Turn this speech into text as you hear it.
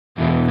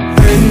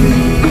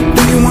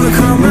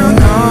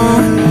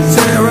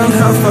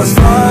past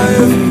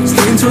 5,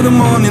 stay until the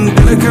morning,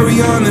 then I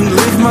carry on and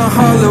live my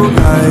hollow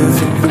life.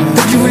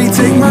 Did you really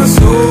take my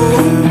soul?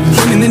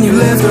 Came and then you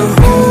left a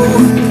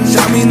hole.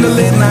 Shot me in the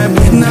late night,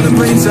 bleeding out the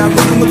brains out,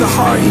 running with a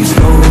heart you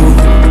stole.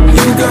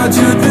 You got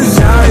your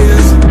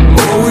desires,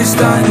 always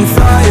starting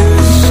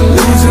fires.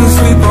 Losing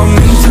sleep, I'm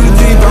in too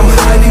deep, I'm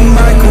hiding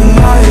Michael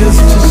Myers.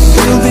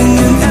 Building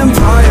an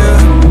empire,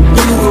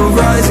 you were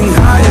rising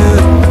higher.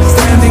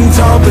 Standing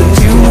tall, but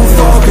you will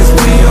fall, cause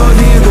we all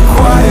hear the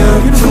choir.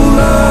 Beautiful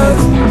love,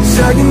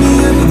 shagging me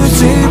under the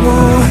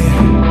table.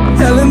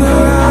 Hell in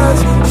her eyes,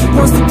 she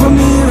wants to put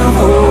me in a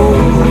hole.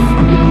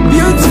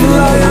 Beautiful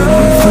liar,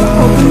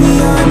 open me,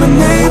 I'm a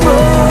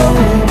neighbor.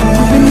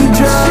 Keeping me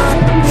dry,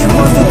 she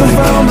wants to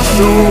devour my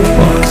soul.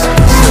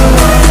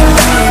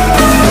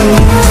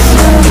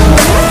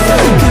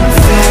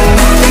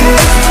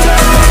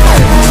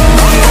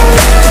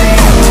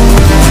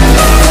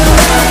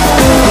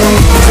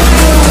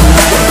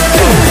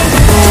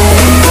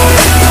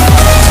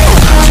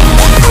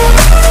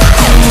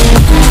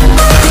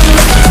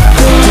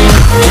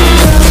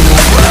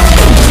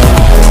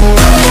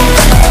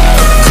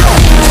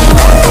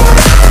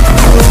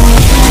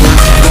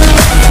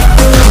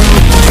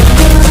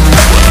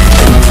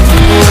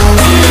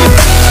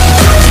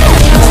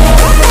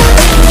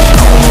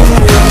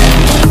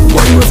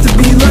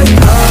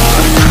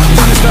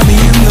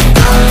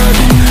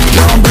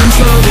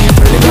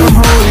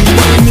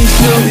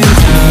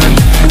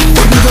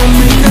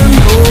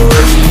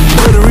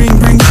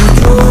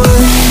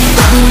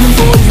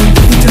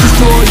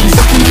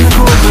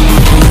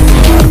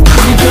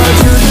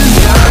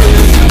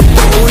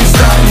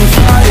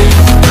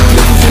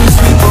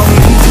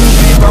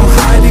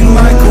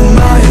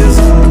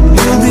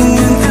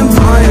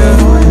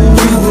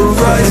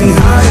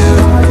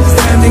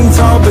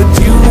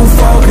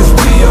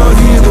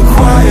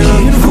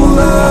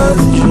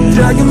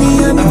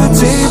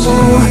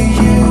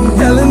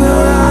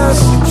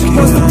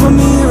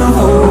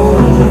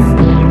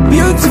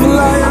 Beautiful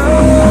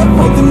liar,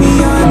 holding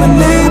me, I'm a